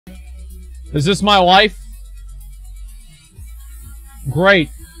Is this my life? Great.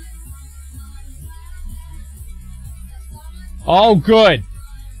 Oh, good.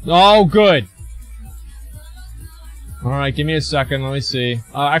 Oh, good. Alright, give me a second. Let me see.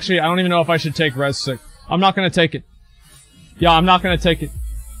 Actually, I don't even know if I should take res sick. I'm not gonna take it. Yeah, I'm not gonna take it.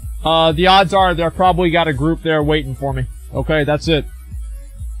 The odds are they're probably got a group there waiting for me. Okay, that's it.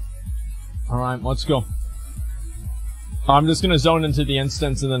 Alright, let's go. I'm just gonna zone into the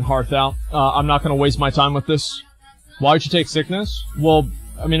instance and then hearth out. I'm not gonna waste my time with this. Why would you take sickness? Well,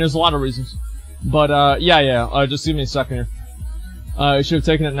 I mean, there's a lot of reasons. But, yeah, just give me a second here. You should have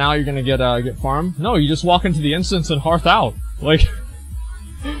taken it now, you're gonna get farm. No, you just walk into the instance and hearth out. Like,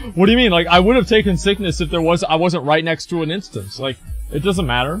 what do you mean? Like, I would have taken sickness if I wasn't right next to an instance. Like, it doesn't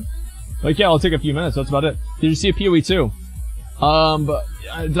matter. Like, yeah, it'll take a few minutes, that's about it. Did you see a PoE 2?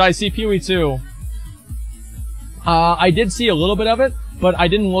 Did I see PoE 2? I did see a little bit of it, but I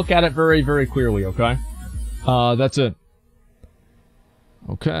didn't look at it very, very clearly, okay? That's it.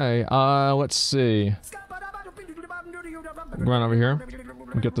 Okay, let's see. Run over here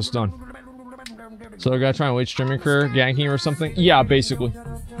and get this done. So they're gonna try and wait streaming career, ganking or something? Yeah, basically.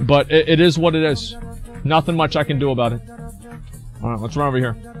 But it is what it is. Nothing much I can do about it. Alright, let's run over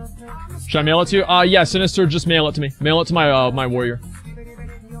here. Should I mail it to you? Yeah, Sinister, just mail it to me. Mail it to my, my warrior.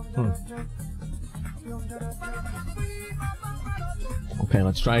 Okay,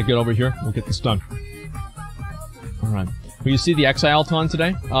 let's try to get over here. We'll get this done. Alright. Will you see the Exile ton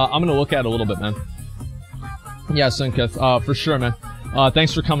today? I'm gonna look at it a little bit, man. Yeah, Sunketh, for sure, man.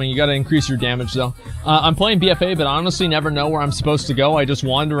 Thanks for coming. You gotta increase your damage, though. I'm playing BFA, but I honestly never know where I'm supposed to go. I just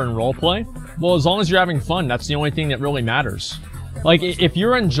wander and roleplay. Well, as long as you're having fun, that's the only thing that really matters. Like, if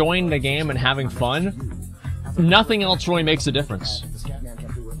you're enjoying the game and having fun, nothing else really makes a difference.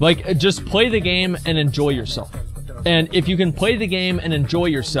 Like, just play the game and enjoy yourself. And if you can play the game and enjoy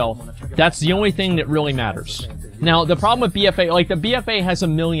yourself, that's the only thing that really matters. Now, the problem with BFA, like, the BFA has a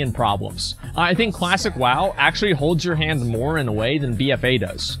million problems. I think Classic WoW actually holds your hand more in a way than BFA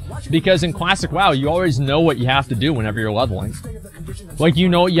does. Because in Classic WoW, you always know what you have to do whenever you're leveling. Like, you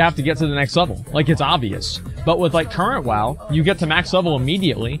know you have to get to the next level. Like, it's obvious. But with, like, current WoW, you get to max level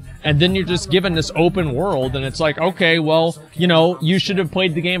immediately, and then you're just given this open world, and it's like, okay, well, you know, you should have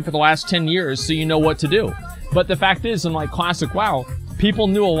played the game for the last 10 years so you know what to do. But the fact is, in, like, Classic WoW, people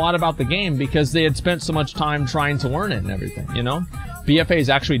knew a lot about the game because they had spent so much time trying to learn it and everything, you know? BFA is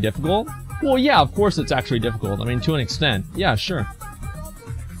actually difficult? Well, yeah, of course it's actually difficult. I mean, to an extent. Yeah, sure.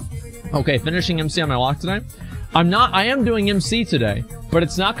 Okay, finishing MC on my lock today. I am doing MC today, but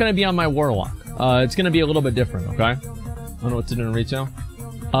it's not gonna be on my Warlock. It's gonna be a little bit different, okay? I don't know what to do in retail.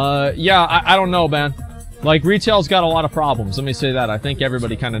 Yeah, I don't know, man. Like, retail's got a lot of problems, let me say that. I think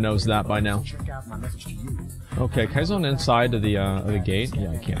everybody kinda knows that by now. Okay, can I zone inside of the gate?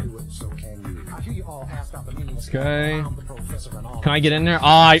 Yeah, I can. Okay. Can I get in there?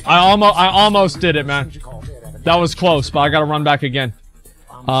 I almost did it, man. That was close, but I gotta run back again.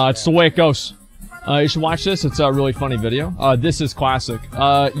 It's the way it goes. You should watch this. It's a really funny video. This is classic.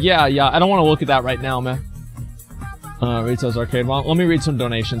 Yeah, I don't want to look at that right now, man. Retail's Arcade. Well, let me read some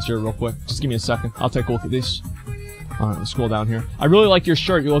donations here real quick. Just give me a second. I'll take a look at these. Alright, let's scroll down here. I really like your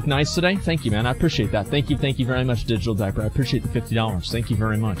shirt. You look nice today. Thank you, man. I appreciate that. Thank you very much, Digital Diaper. I appreciate the $50. Thank you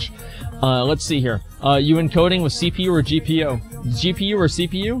very much. Let's see here. You encoding with CPU or GPU? GPU or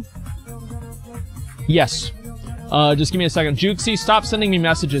CPU? Yes. Just give me a second. Jukesy, stop sending me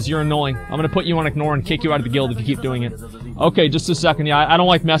messages. You're annoying. I'm gonna put you on ignore and kick you out of the guild if you keep doing it. Okay, just a second. Yeah, I don't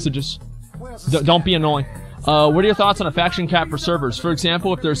like messages. Don't be annoying. What are your thoughts on a faction cap for servers? For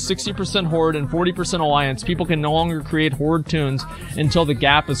example, if there's 60% Horde and 40% Alliance, people can no longer create Horde tunes until the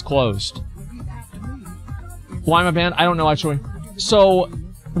gap is closed. Why am I banned? I don't know, actually. So,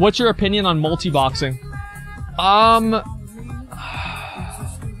 what's your opinion on multi-boxing?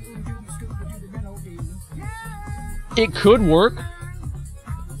 It could work,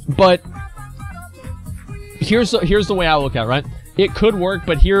 but here's the way I look at it, right? It could work,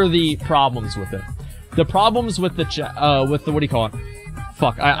 but here are the problems with it. The problems with the what do you call it?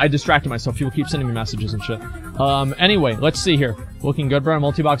 Fuck, I distracted myself. People keep sending me messages and shit. Anyway, let's see here. Looking good, bro.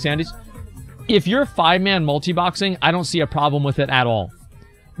 Multi-box Andes. If you're 5-man multi-boxing, I don't see a problem with it at all.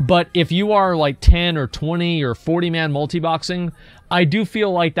 But if you are like 10 or 20 or 40-man multi-boxing, I do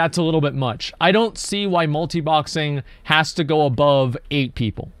feel like that's a little bit much. I don't see why multi-boxing has to go above 8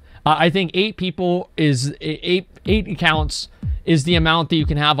 people. I think 8 people is 8 accounts is the amount that you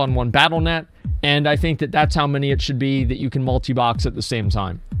can have on one BattleNet, and I think that that's how many it should be that you can multi-box at the same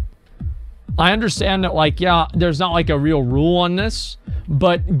time. I understand that, like, yeah, there's not like a real rule on this,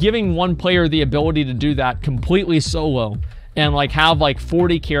 but giving one player the ability to do that completely solo and like have like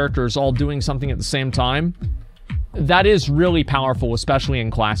 40 characters all doing something at the same time, that is really powerful, especially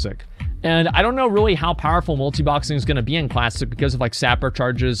in Classic. And I don't know really how powerful multi-boxing is going to be in Classic because of like sapper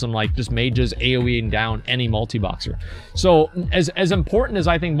charges and like just mages AoEing down any multi-boxer. So as important as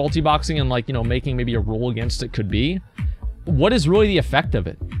I think multi-boxing and like, you know, making maybe a rule against it could be, what is really the effect of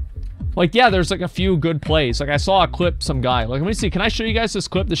it? Like, yeah, there's like a few good plays. Like I saw a clip, some guy, like, let me see, can I show you guys this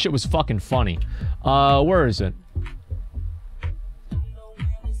clip? This shit was fucking funny. Where is it?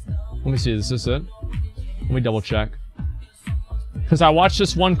 Let me see, is this it? Let me double check. Because I watched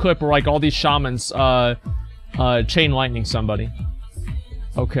this one clip where like all these shamans chain lightning somebody.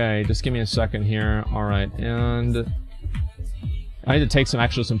 Okay, just give me a second here. Alright, and I need to take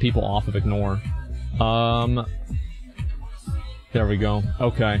some people off of ignore. There we go.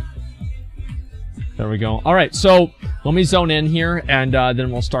 Okay. There we go. Alright, so let me zone in here and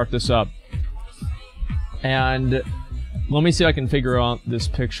then we'll start this up. And let me see if I can figure out this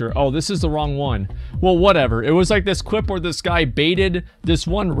picture. Oh, this is the wrong one. Well, whatever. It was like this clip where this guy baited this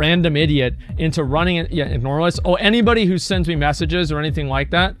one random idiot into running it. Yeah, ignore us. Oh, anybody who sends me messages or anything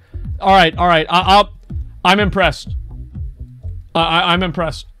like that. All right. I'm impressed. I'm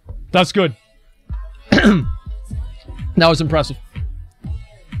impressed. That's good. That was impressive.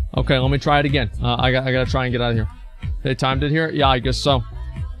 Okay, let me try it again. I gotta try and get out of here. They timed it here? Yeah, I guess so.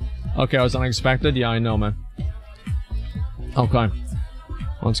 Okay, I was unexpected. Yeah, I know, man. Okay,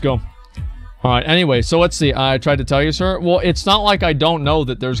 let's go. Alright, anyway, so let's see. I tried to tell you, sir. Well, it's not like I don't know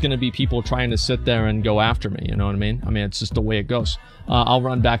that there's gonna be people trying to sit there and go after me, you know what I mean? I mean, it's just the way it goes. I'll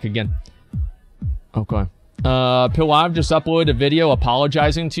run back again. Okay. Pilav just uploaded a video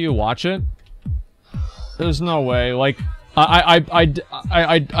apologizing to you. Watch it. There's no way. Like,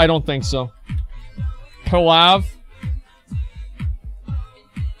 I don't think so. Pilav.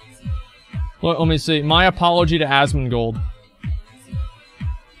 Let me see. My apology to Asmongold.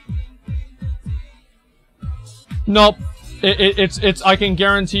 Nope. It's I can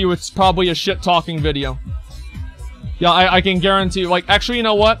guarantee you it's probably a shit-talking video. Yeah, I can guarantee you. Like, actually, you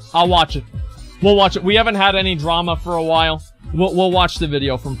know what? I'll watch it. We'll watch it. We haven't had any drama for a while. We'll watch the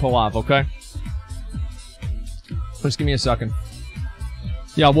video from Pilav, okay? Just give me a second.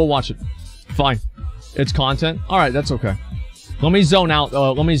 Yeah, we'll watch it. Fine. It's content? Alright, that's okay. Let me zone out.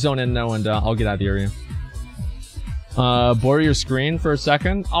 Let me zone in now and I'll get out of the area. Blur your screen for a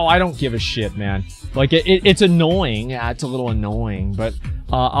second. Oh, I don't give a shit, man. Like, it's annoying. Yeah, it's a little annoying, but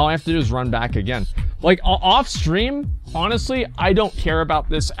all I have to do is run back again. Like, off stream, honestly, I don't care about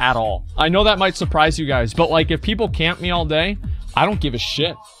this at all. I know that might surprise you guys, but like, if people camp me all day, I don't give a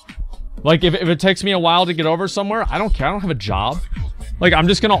shit. Like, if it takes me a while to get over somewhere, I don't care. I don't have a job. Like, I'm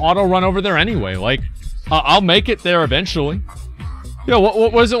just gonna auto run over there anyway. Like, I'll make it there eventually. Yeah,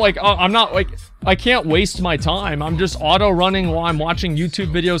 what was it like? I'm not, like, I can't waste my time. I'm just auto-running while I'm watching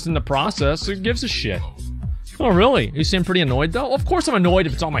YouTube videos in the process. Who gives a shit? Oh, really? You seem pretty annoyed, though? Of course I'm annoyed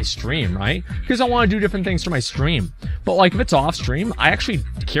if it's on my stream, right? Because I want to do different things for my stream. But, like, if it's off-stream, I actually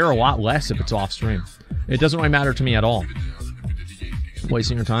care a lot less if it's off-stream. It doesn't really matter to me at all.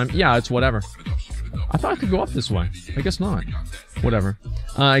 Wasting your time? Yeah, it's whatever. I thought I could go up this way. I guess not. Whatever.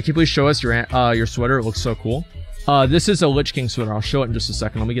 Can you please show us your sweater? It looks so cool. This is a Lich King sweater. I'll show it in just a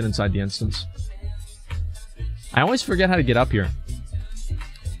second. Let me get inside the instance. I always forget how to get up here.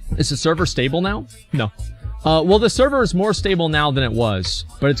 Is the server stable now? No. Well, the server is more stable now than it was,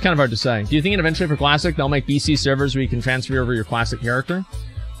 but it's kind of hard to say. Do you think eventually for Classic, they'll make BC servers where you can transfer over your Classic character?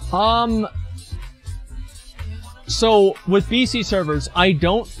 So, with BC servers, I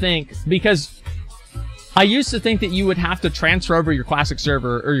don't think, because I used to think that you would have to transfer over your Classic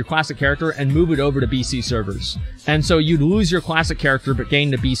server, or your Classic character, and move it over to BC servers. And so you'd lose your Classic character, but gain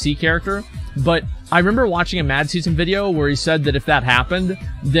the BC character. But I remember watching a Mad Season video where he said that if that happened,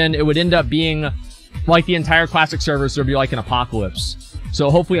 then it would end up being like the entire Classic servers would be like an apocalypse. So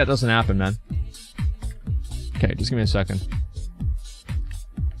hopefully that doesn't happen, man. Okay, just give me a second.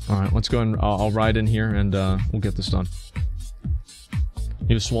 Alright, let's go and I'll ride in here and we'll get this done.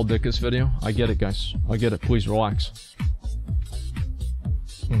 You have swole dick this video? I get it, guys. I get it. Please relax.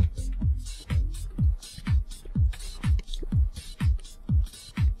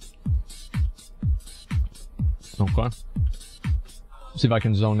 Okay. See if I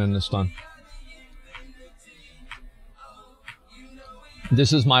can zone in this time.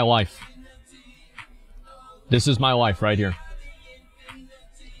 This is my life. This is my life right here.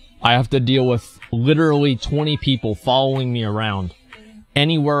 I have to deal with literally 20 people following me around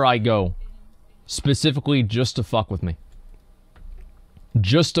anywhere I go, specifically just to fuck with me.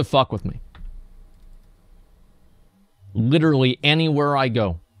 Just to fuck with me. Literally anywhere I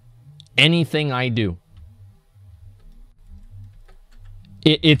go. Anything I do.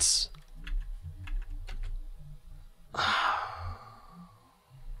 It's...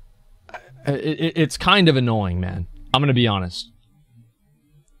 It's kind of annoying, man. I'm gonna be honest.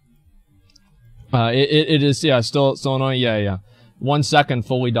 It is, yeah, still annoying. Yeah. 1 second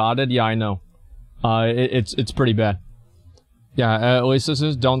fully dotted. Yeah, I know. It's pretty bad. Yeah, at least this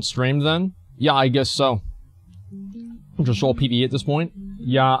is don't stream then. Yeah, I guess so. Just roll PvE at this point.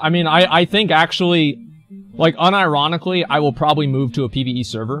 Yeah, I mean, I think actually, like, unironically, I will probably move to a PvE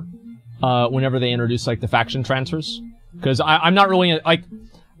server whenever they introduce, like, the faction transfers. Because I'm not really, like,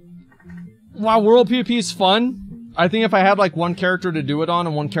 while World PvP is fun, I think if I had, like, one character to do it on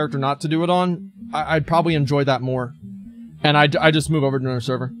and one character not to do it on, I'd probably enjoy that more. And I just move over to another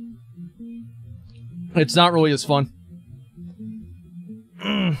server. It's not really as fun.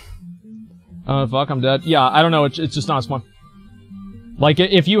 Fuck, I'm dead. Yeah, I don't know, it's just not as fun. Like,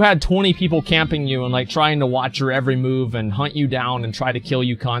 if you had 20 people camping you and, like, trying to watch your every move and hunt you down and try to kill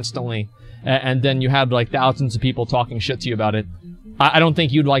you constantly, and then you had, like, thousands of people talking shit to you about it, I don't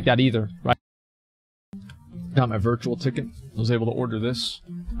think you'd like that either, right? Got my virtual ticket. I was able to order this.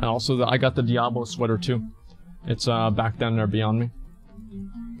 And also, I got the Diablo sweater, too. It's, back down there beyond me.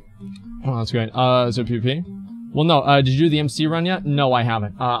 Oh, that's great. Is it PvP? Well, no, did you do the MC run yet? No, I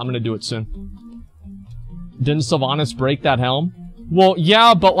haven't. I'm gonna do it soon. Didn't Sylvanas break that helm? Well,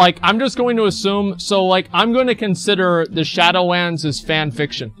 yeah, but, like, I'm just going to assume, so, like, I'm going to consider the Shadowlands as fan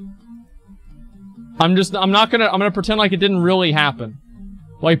fiction. I'm gonna pretend like it didn't really happen.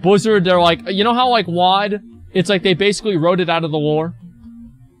 Like, Blizzard, they're like, you know how, like, WoD, it's like they basically wrote it out of the lore?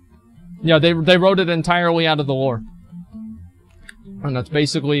 Yeah, they wrote it entirely out of the lore. And that's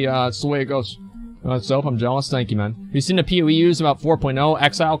basically, it's the way it goes. So, I'm jealous. Thank you, man. Have you seen the PoE use about 4.0?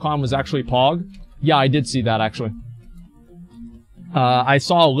 ExileCon was actually POG? Yeah, I did see that, actually. I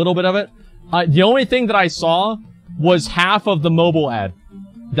saw a little bit of it. The only thing that I saw was half of the mobile ad.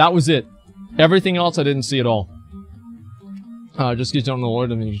 That was it. Everything else I didn't see at all. Just because you don't know the lore,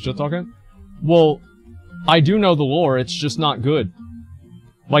 then you shit talking? Well, I do know the lore, it's just not good.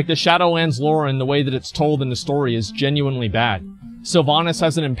 Like, the Shadowlands lore and the way that it's told in the story is genuinely bad. Sylvanas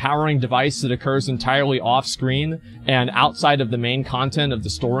has an empowering device that occurs entirely off-screen and outside of the main content of the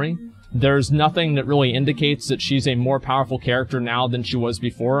story. There's nothing that really indicates that she's a more powerful character now than she was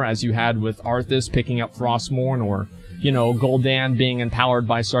before, as you had with Arthas picking up Frostmourne or, you know, Gul'dan being empowered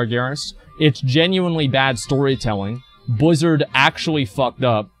by Sargeras. It's genuinely bad storytelling. Blizzard actually fucked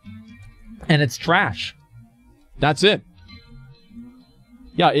up. And it's trash. That's it.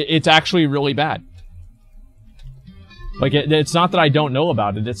 Yeah, it's actually really bad. Like, it's not that I don't know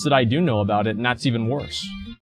about it, it's that I do know about it, and that's even worse.